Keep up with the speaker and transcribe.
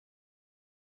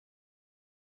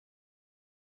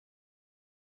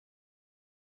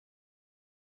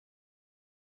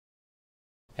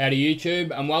Howdy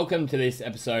YouTube, and welcome to this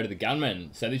episode of the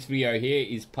Gunman. So this video here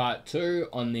is part 2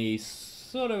 on the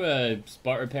sort of a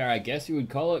spot repair, I guess you would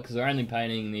call it, because we're only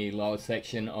painting the lower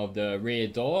section of the rear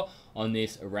door on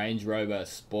this Range Rover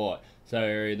Sport.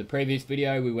 So the previous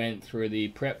video we went through the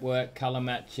prep work, color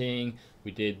matching, we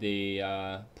did the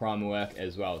primer work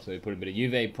as well. So we put a bit of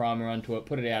UV primer onto it,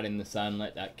 put it out in the sun,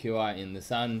 let that cure in the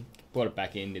sun, brought it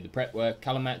back in, did the prep work,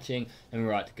 color matching, and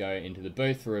we're right to go into the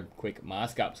booth for a quick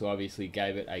mask up. So obviously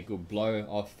gave it a good blow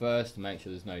off first to make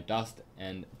sure there's no dust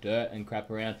and dirt and crap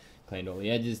around, cleaned all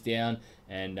the edges down,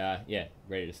 and yeah,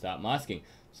 ready to start masking.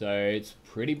 So it's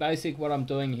pretty basic what I'm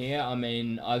doing here. I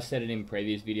mean, I've said it in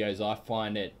previous videos, I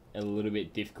find it a little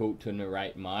bit difficult to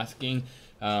narrate masking.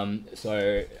 I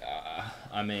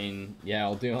mean, yeah,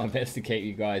 I'll do my best to keep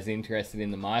you guys interested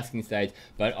in the masking stage,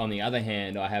 but on the other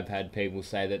hand, I have had people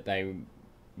say that they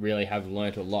really have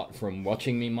learnt a lot from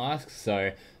watching me mask.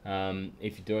 So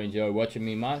if you do enjoy watching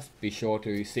me mask, be sure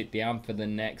to sit down for the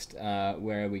next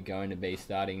where are we going to be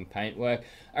starting paint work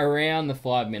around the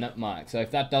 5-minute mark. So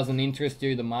if that doesn't interest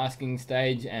you, the masking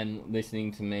stage, and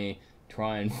listening to me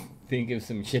try and think of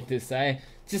some shit to say,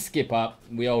 just skip up.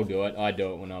 We all do it. I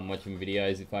do it when I'm watching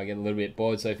videos if I get a little bit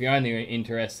bored. So if you're only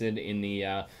interested in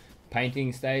the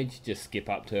painting stage, just skip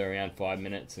up to around 5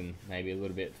 minutes and maybe a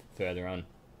little bit further on.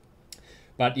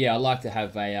 But yeah, I like to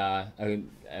have a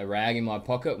rag in my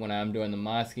pocket when I'm doing the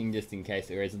masking, just in case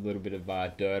there is a little bit of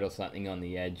dirt or something on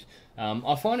the edge.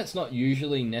 I find it's not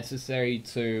usually necessary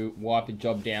to wipe a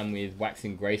job down with wax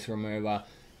and grease remover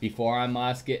before I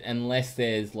mask it, unless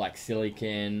there's like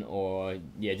silicone or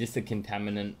yeah, just a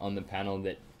contaminant on the panel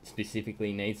that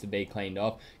specifically needs to be cleaned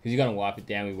off, because you're going to wipe it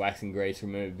down with wax and grease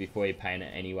remover before you paint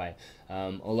it anyway.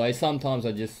 Although sometimes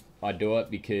I do it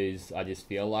because I just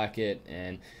feel like it,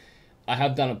 and I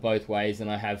have done it both ways, and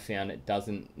I have found it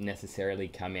doesn't necessarily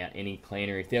come out any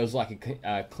cleaner. If there was like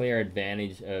a clear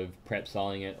advantage of prep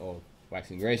soling it or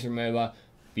wax and grease remover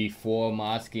before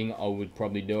masking, I would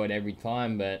probably do it every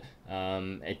time, but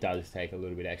it does take a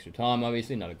little bit extra time.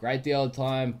 Obviously not a great deal of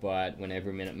time, but when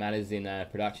every minute matters in a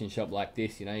production shop like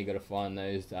this, you know, you got to find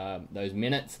those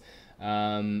minutes.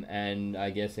 And I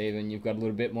guess even you've got a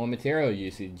little bit more material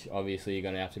usage. Obviously you're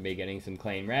going to have to be getting some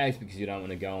clean rags, because you don't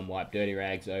want to go and wipe dirty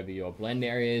rags over your blend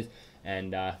areas,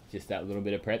 and just that little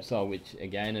bit of prep sol, which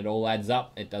again, it all adds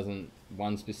up. It doesn't,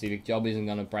 one specific job isn't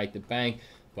going to break the bank,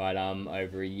 but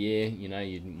over a year, you know,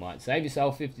 you might save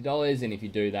yourself $50, and if you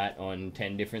do that on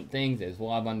 10 different things, there's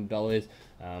 $500.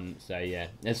 So yeah,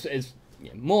 it's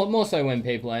yeah, more so when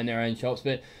people own their own shops.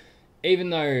 But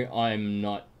even though I'm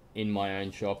not in my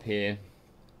own shop here,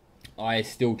 I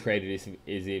still treat it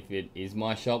as if it is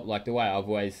my shop. Like, the way I've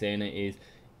always seen it is,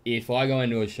 if I go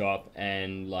into a shop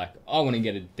and like I want to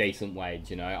get a decent wage,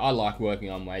 you know, I like working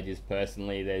on wages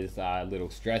personally. There's little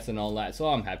stress and all that, so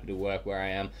I'm happy to work where I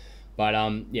am. But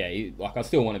yeah, like, I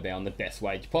still want to be on the best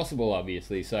wage possible,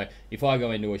 obviously. So if I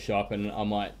go into a shop and I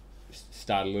might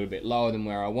start a little bit lower than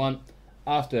where I want,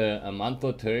 after a month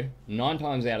or two, 9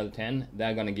 times out of 10,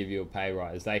 they're going to give you a pay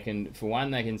rise. They can, for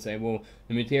one, they can say, well,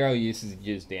 the material usage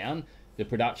is down, the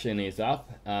production is up,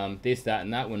 this, that,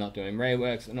 and that, we're not doing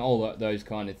reworks, and all those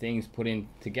kind of things put in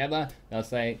together. They'll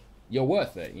say, you're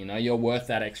worth it, you know, you're worth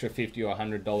that extra $50 or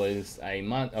 $100 a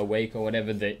month, a week, or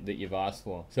whatever that you've asked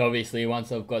for. So obviously,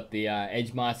 once I've got the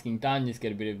edge masking done, just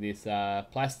get a bit of this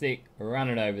plastic, run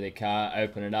it over the car,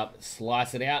 open it up,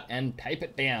 slice it out, and tape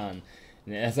it down.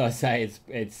 And as I say,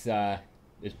 it's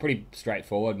pretty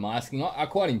straightforward masking. I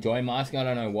quite enjoy masking. I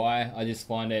don't know why. I just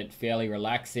find it fairly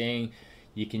relaxing.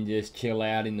 You can just chill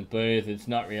out in the booth. It's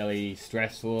not really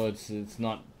stressful. It's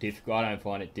not difficult. I don't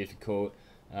find it difficult.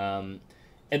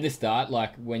 At the start,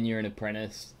 like when you're an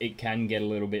apprentice, it can get a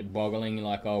little bit boggling,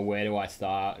 like, oh, where do I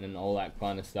start, and all that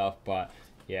kind of stuff. But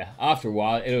yeah, after a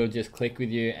while, it'll just click with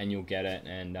you and you'll get it.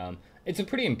 And it's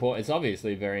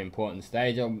obviously a very important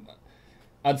stage.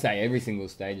 I'd say every single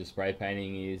stage of spray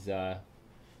painting is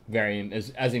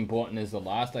as important as the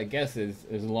last. I guess there's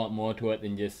a lot more to it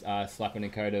than just slapping a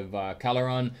coat of colour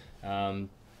on.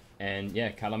 And yeah,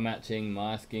 colour matching,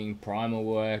 masking, primer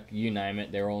work, you name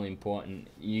it, they're all important.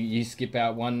 You skip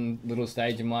out one little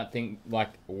stage, you might think like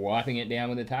wiping it down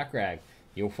with a tack rag.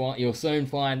 You'll soon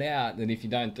find out that if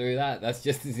you don't do that, that's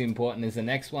just as important as the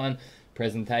next one.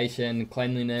 Presentation,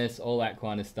 cleanliness, all that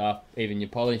kind of stuff, even your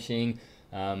polishing,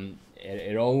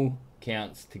 it all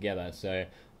counts together. So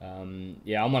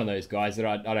yeah, I'm one of those guys that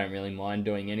I don't really mind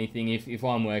doing anything. If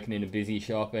I'm working in a busy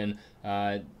shop and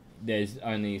there's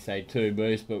only, say, 2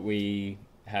 booths, but we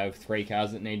have 3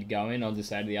 cars that need to go in, I'll just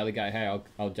say to the other guy, hey,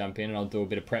 I'll jump in and I'll do a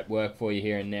bit of prep work for you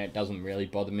here and there. It doesn't really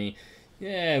bother me.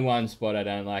 Yeah, one spot I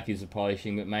don't like is the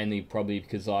polishing, but mainly probably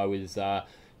because I was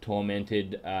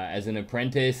tormented as an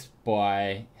apprentice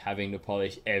by having to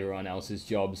polish everyone else's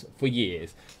jobs for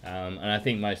years, and I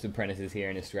think most apprentices here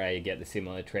in Australia get the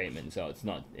similar treatment, so it's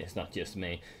not just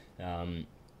me.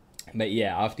 But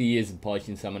yeah, after years of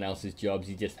polishing someone else's jobs,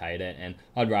 you just hate it, and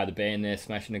I'd rather be in there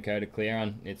smashing a coat of clear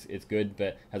on. It's good,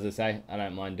 but as I say, I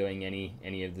don't mind doing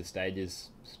any of the stages.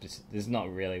 There's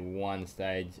not really one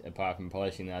stage apart from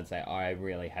polishing that I'd say I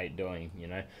really hate doing, you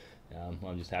know.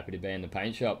 I'm just happy to be in the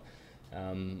paint shop.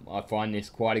 I find this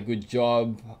quite a good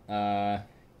job.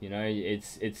 You know,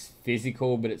 it's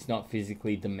physical, but it's not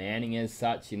physically demanding as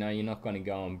such. You know, you're not going to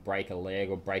go and break a leg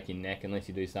or break your neck unless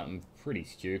you do something pretty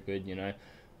stupid, you know.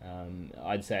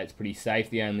 I'd say it's pretty safe.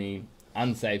 The only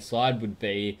unsafe side would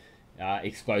be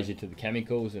exposure to the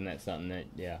chemicals, and that's something that,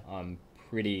 yeah, I'm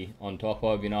pretty on top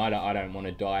of. You know, I don't want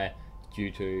to die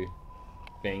due to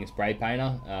being a spray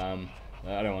painter.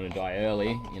 I don't want to die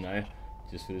early, you know,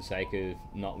 just for the sake of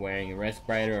not wearing a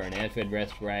respirator or an air-fed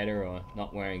respirator, or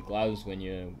not wearing gloves when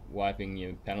you're wiping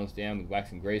your panels down with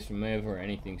wax and grease remover or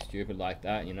anything stupid like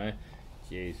that, you know.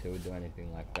 Jeez, who would do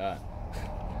anything like that?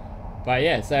 But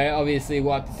yeah, so obviously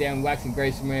wiped it down with wax and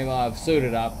grease remover. I've suited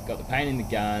it up, got the paint in the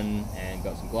gun, and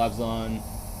got some gloves on.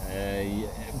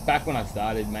 Back when I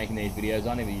started making these videos,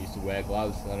 I never used to wear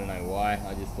gloves. I don't know why.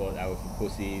 I just thought they were for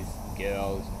pussies,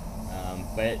 girls.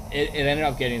 But it ended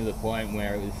up getting to the point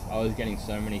where I was getting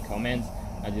so many comments.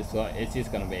 I just thought it's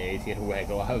just going to be easier to wear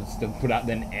gloves to put up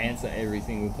than answer every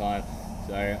single time.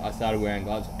 So I started wearing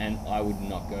gloves, and I would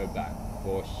not go back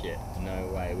for shit.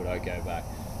 No way would I go back.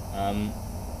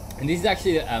 And this is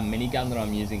actually a minigun that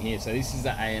I'm using here. So this is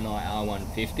the ANI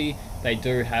R150. They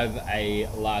do have a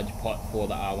large pot for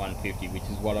the R150, which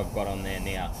is what I've got on there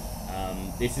now.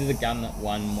 This is a gun that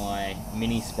won my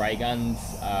mini spray guns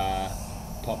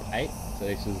top 8. So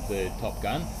this was the top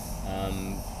gun.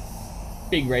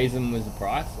 Big reason was the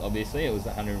price, obviously. It was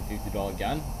a $150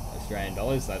 gun, Australian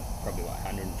dollars, so probably like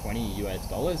 120 US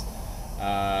dollars.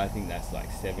 I think that's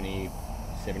like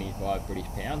 75 British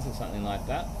pounds or something like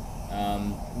that.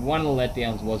 One of the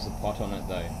letdowns was the pot on it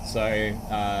though, so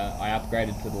I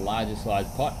upgraded to the larger size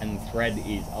pot, and the thread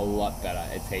is a lot better.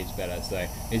 It's heaps better, so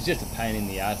it's just a pain in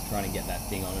the ass trying to get that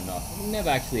thing on and off. Never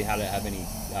actually had to have any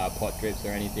pot drips or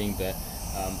anything, but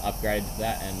upgraded to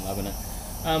that and loving it.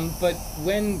 But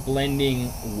when blending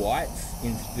whites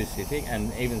in specific,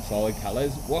 and even solid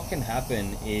colors, what can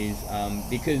happen is,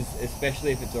 because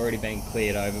especially if it's already been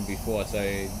cleared over before,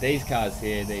 so these cars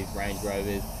here, these Range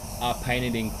Rovers, are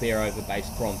painted in clear over base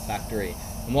from factory.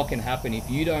 And what can happen if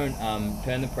you don't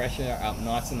turn the pressure up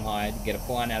nice and high to get a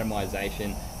fine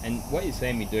atomization, and what you're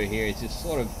seeing me do here is just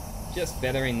sort of just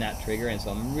feathering that trigger, and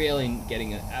so I'm really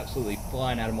getting an absolutely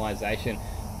fine atomization,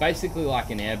 basically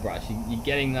like an airbrush. You're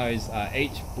getting those,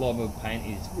 each blob of paint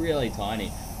is really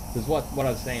tiny. Because what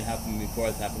I've seen happen before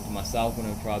has happened to myself when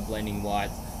I've tried blending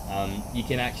whites. You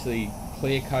can actually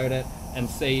clear coat it and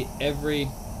see every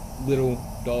little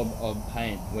daub of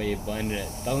paint where you blended it.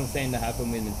 Doesn't seem to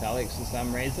happen with metallics for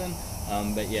some reason,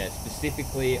 but yeah,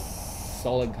 specifically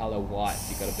solid color whites,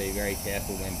 you've got to be very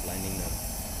careful when blending them.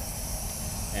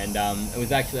 And it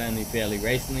was actually only fairly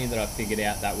recently that I figured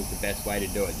out that was the best way to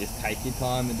do it. Just take your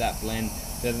time with that blend,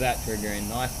 feather that trigger in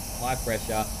nice high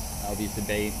pressure. Obviously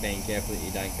being careful that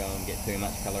you don't go and get too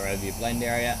much color over your blend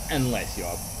area, unless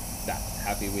you're that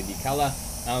happy with your color.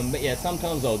 But yeah,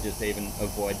 sometimes I'll just even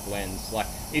avoid blends. Like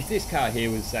if this car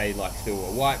here was, say, like still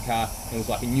a white car, and it was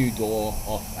like a new door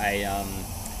off a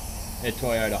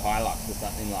Toyota Hilux or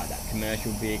something like that,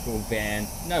 commercial vehicle, van,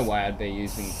 no way I'd be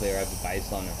using clear over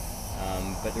base on it.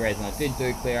 But the reason I did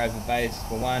do clear over base,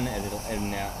 for one, it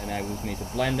enables me to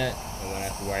blend it. I won't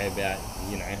have to worry about,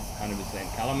 you know,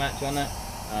 100% color match on it.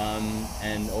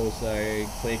 And also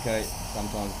clear coat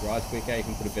sometimes dries quicker. You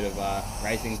can put a bit of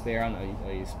racing clear on,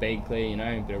 or your speed clear, you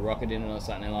know, a bit of rocket in it or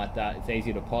something like that. It's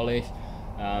easier to polish.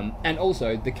 And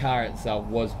also the car itself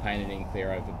was painted in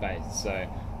clear over base, so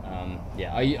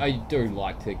yeah, I do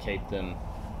like to keep them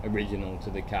original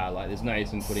to the car. Like there's no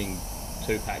use in putting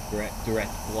 2-pack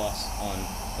direct gloss on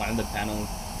one of the panels.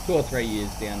 2 or 3 years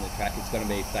down the track, it's going to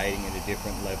be fading at a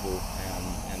different level,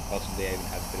 and possibly even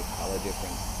have a bit of color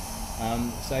difference.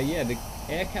 So yeah, the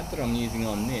air cap that I'm using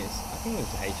on this, I think it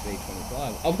was the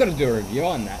HV25. I've got to do a review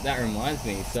on that, that reminds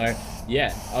me. So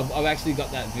yeah, I've actually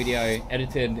got that video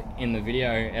edited in the video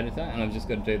editor, and I've just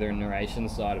got to do the narration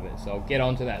side of it. So I'll get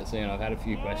onto that soon. I've had a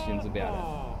few questions about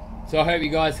it. So I hope you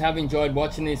guys have enjoyed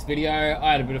watching this video.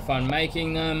 I had a bit of fun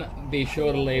making them. Be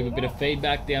sure to leave a bit of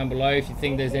feedback down below if you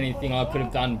think there's anything I could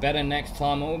have done better next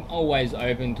time. I'm always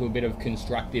open to a bit of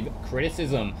constructive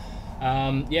criticism.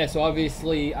 Yeah, so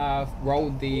obviously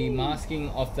rolled the masking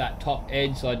off that top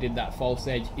edge, so I did that false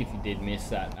edge if you did miss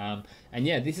that. And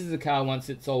yeah, this is the car once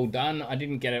it's all done. I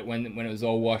didn't get it when it was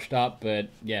all washed up, but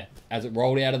yeah, as it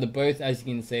rolled out of the booth, as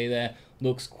you can see there,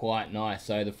 looks quite nice.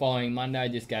 So the following Monday, I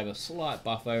just gave a slight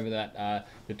buff over that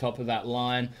the top of that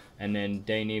line, and then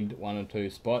denibbed 1 or 2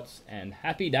 spots, and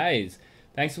happy days.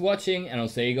 Thanks for watching, and I'll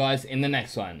see you guys in the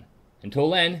next one. Until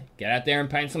then, get out there and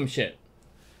paint some shit.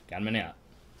 Gunman out.